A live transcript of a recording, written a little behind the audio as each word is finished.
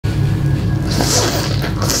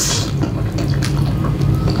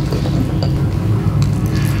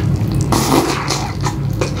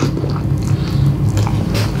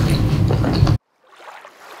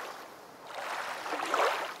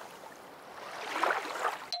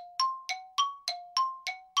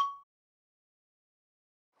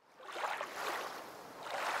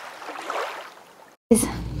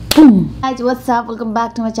Boom. Guys, what's up? Welcome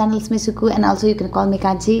back to my channel. It's Misuku, and also you can call me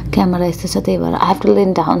Kanchi. Camera is the I have to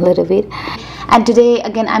lean down a little bit. And today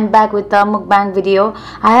again I'm back with a mukbang video.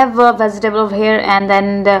 I have a vegetable over here, and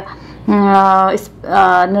then the,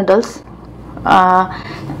 noodles,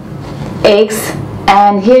 eggs,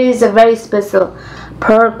 and here is a very special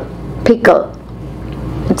pork pickle.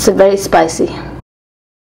 It's a very spicy.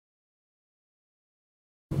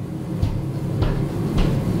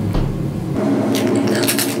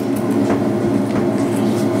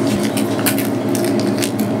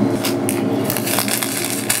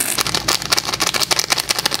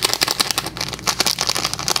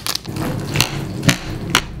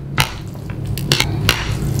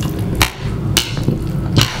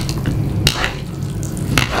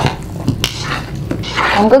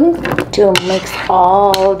 I'm going to mix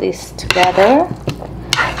all this together.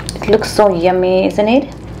 It looks so yummy, isn't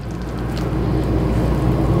it?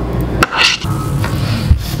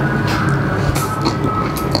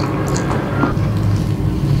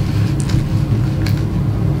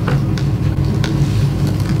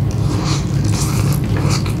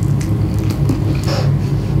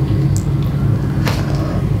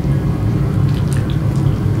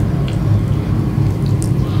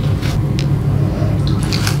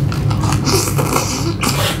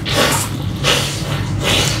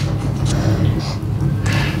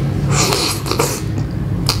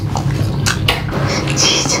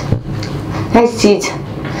 Nice cheese.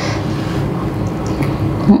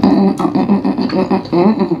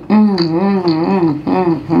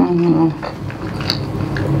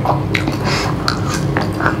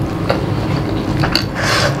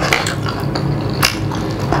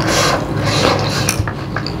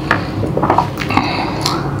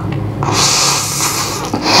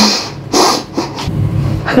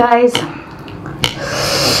 Guys,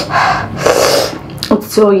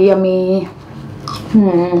 it's so yummy.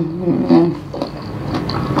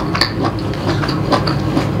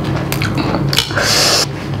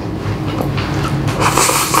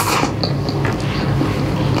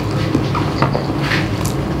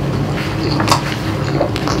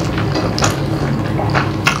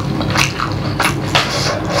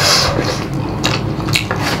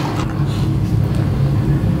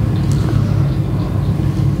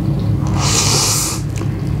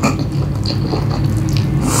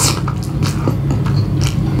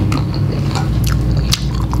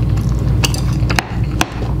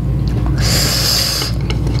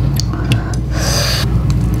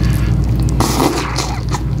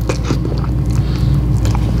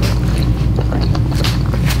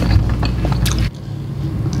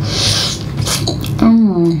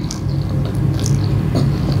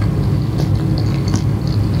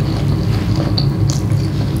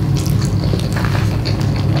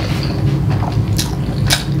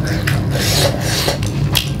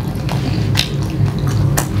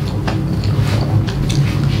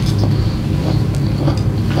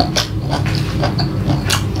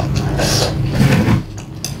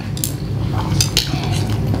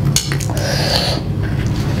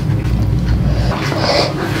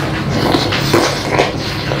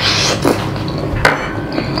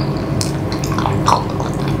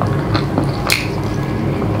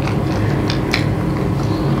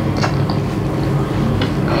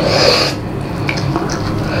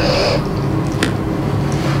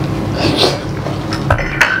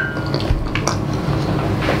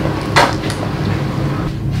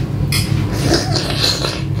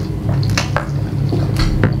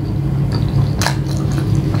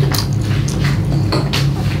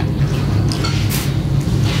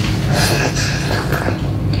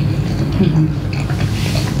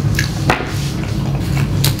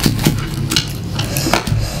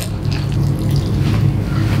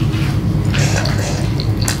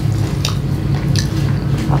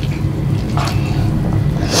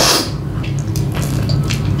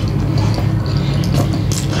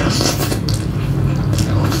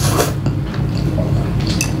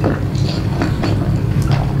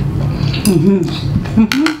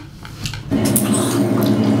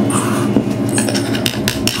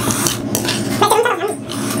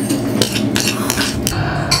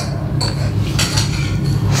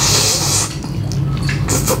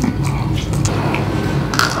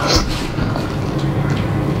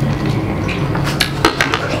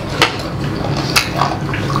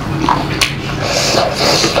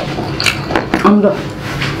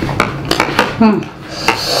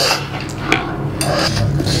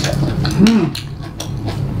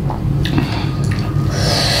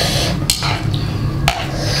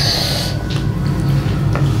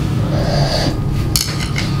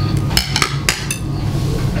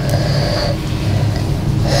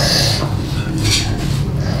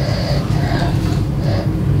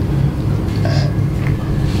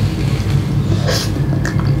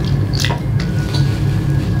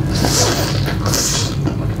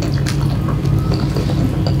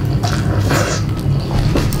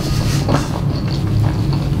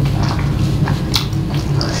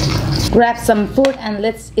 grab some food and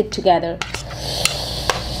let's eat together.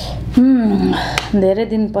 धेरै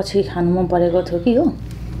दिन पछि खानु मन परेको थियो कि हो.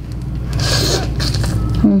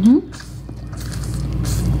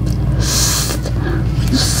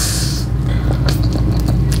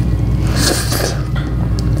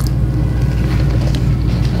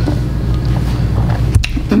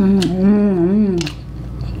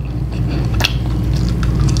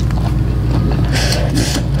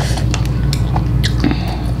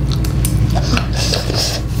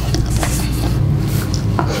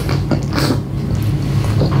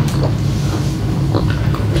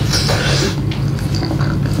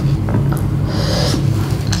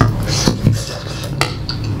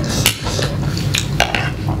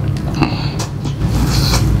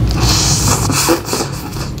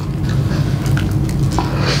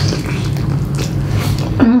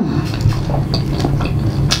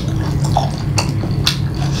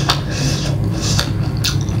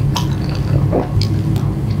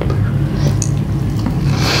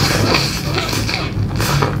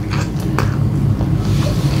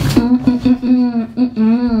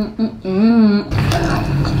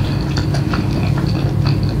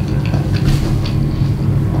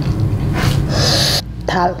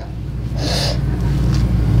 Thal.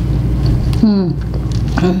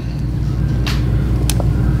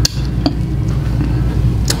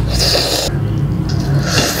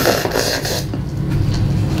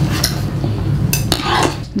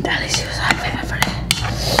 Delicious. I favorite.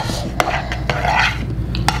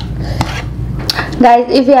 Guys,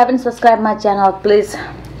 if you haven't subscribed my channel, please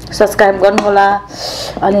subscribe गर्नु होला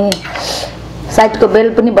अनि साइडको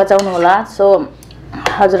बेल पनि बजाउनु होला. सो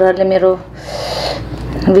हजुरहरुले मेरो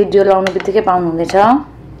भिडियो लाउनु बित्तिकै पाउनु हुनेछ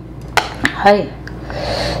है.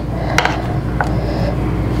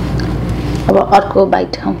 अब अर्को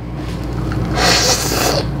बाइट खाऊ.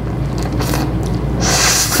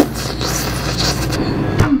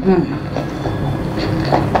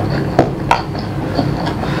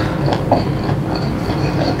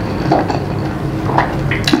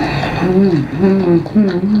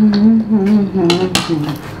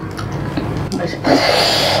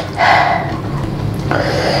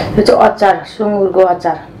 यो चाहिँ अचार, सुँगुरको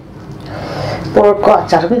अचार, पोर्कको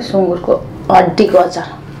अचार के सुँगुरको हड्डीको अचार,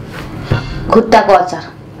 खुट्टाको अचार.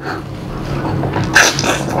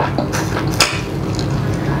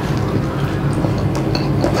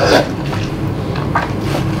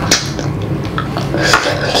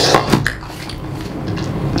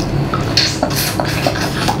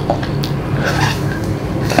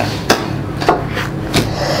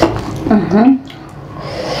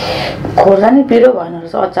 खोर्सानी पिरो भएन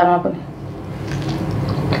रहेछ अचारमा पनि.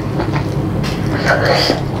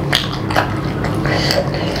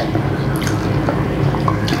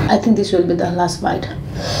 I think this will be the last bite.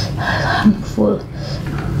 I'm full.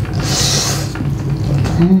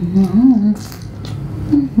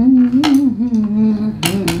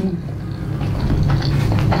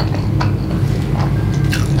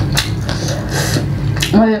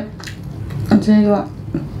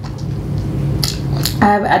 I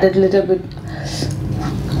have added a little bit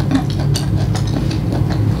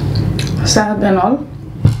salad and all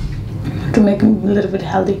to make it a little bit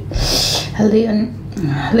healthy and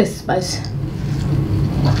less spice.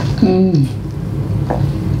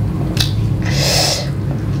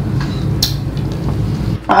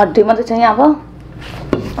 हड्डी मात्रै छ यहाँ.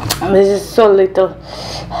 अब this is so little.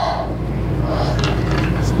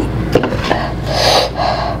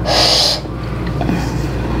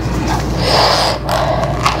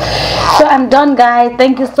 So I'm done, guys.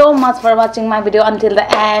 Thank you so much for watching my video until the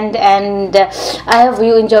end, and I hope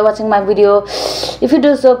you enjoy watching my video. If you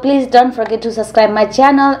do so, please don't forget to subscribe my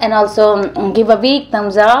channel and also give a big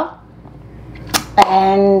thumbs up.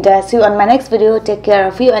 And see you on my next video. Take care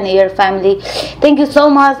of you and your family. Thank you so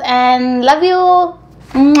much and love you.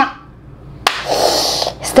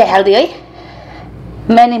 Stay healthy, eh?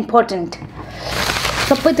 Main important.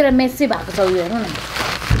 सबैतिर Messi भएको छ उयो हेर्नु न.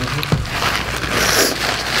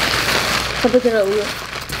 सबैतिर उयो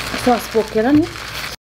sauce पोकेर नि.